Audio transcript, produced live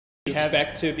Do you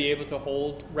expect to be able to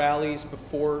hold rallies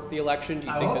before the election? Do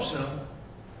you think hope so.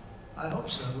 I hope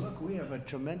so. Look, we have a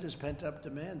tremendous pent-up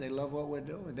demand. They love what we're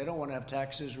doing. They don't want to have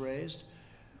taxes raised.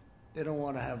 They don't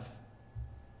want to have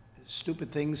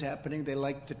stupid things happening. They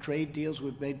like the trade deals.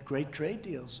 We've made great trade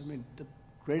deals. I mean, the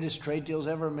greatest trade deals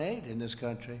ever made in this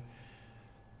country.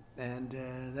 And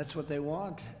that's what they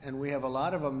want. And we have a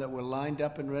lot of them that were lined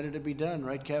up and ready to be done,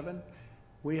 right, Kevin?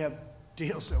 We have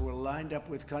deals that were lined up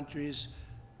with countries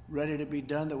ready to be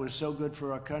done that was so good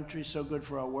for our country, so good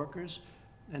for our workers.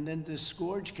 And then this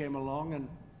scourge came along, and,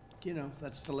 you know,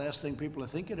 that's the last thing people are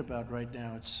thinking about right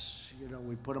now. It's, you know,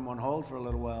 we put them on hold for a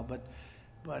little while.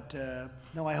 But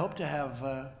no, I hope to have,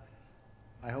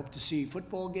 I hope to see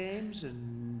football games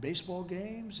and baseball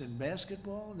games and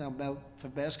basketball. Now for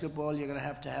basketball, you're going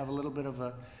to have a little bit of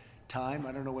a time.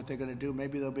 I don't know what they're going to do.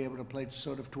 Maybe they'll be able to play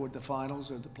sort of toward the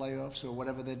finals or the playoffs or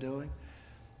whatever they're doing.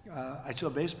 I saw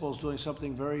baseball's doing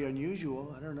something very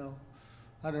unusual. I don't know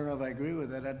if I agree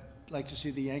with it. I'd like to see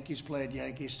the Yankees play at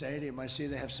Yankee Stadium. I see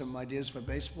they have some ideas for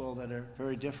baseball that are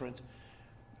very different.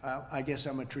 I guess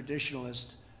I'm a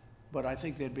traditionalist, but I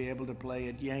think they'd be able to play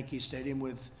at Yankee Stadium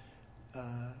with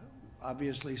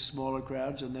obviously smaller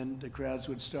crowds, and then the crowds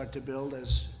would start to build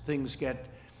as things get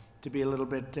to be a little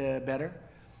bit better.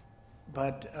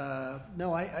 But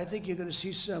no, I think you're going to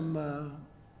see some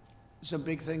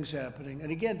big things happening.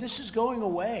 And again, this is going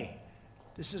away.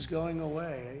 This is going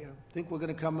away. I think we're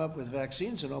going to come up with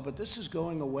vaccines and all, but this is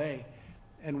going away.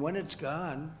 And when it's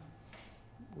gone,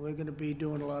 we're going to be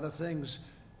doing a lot of things.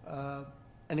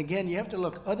 And again, you have to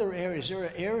look other areas. There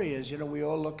are areas, you know, we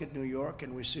all look at New York,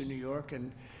 and we see New York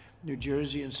and New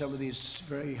Jersey and some of these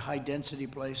very high density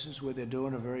places where they're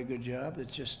doing a very good job.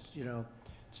 It's just, you know,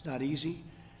 it's not easy.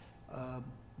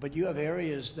 But you have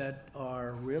areas that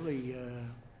are really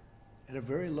at a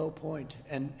very low point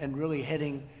and really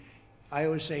heading, I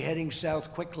always say, heading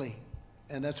south quickly.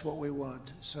 And that's what we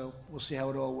want. So we'll see how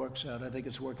it all works out. I think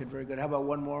it's working very good. How about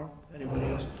one more? Anybody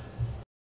else?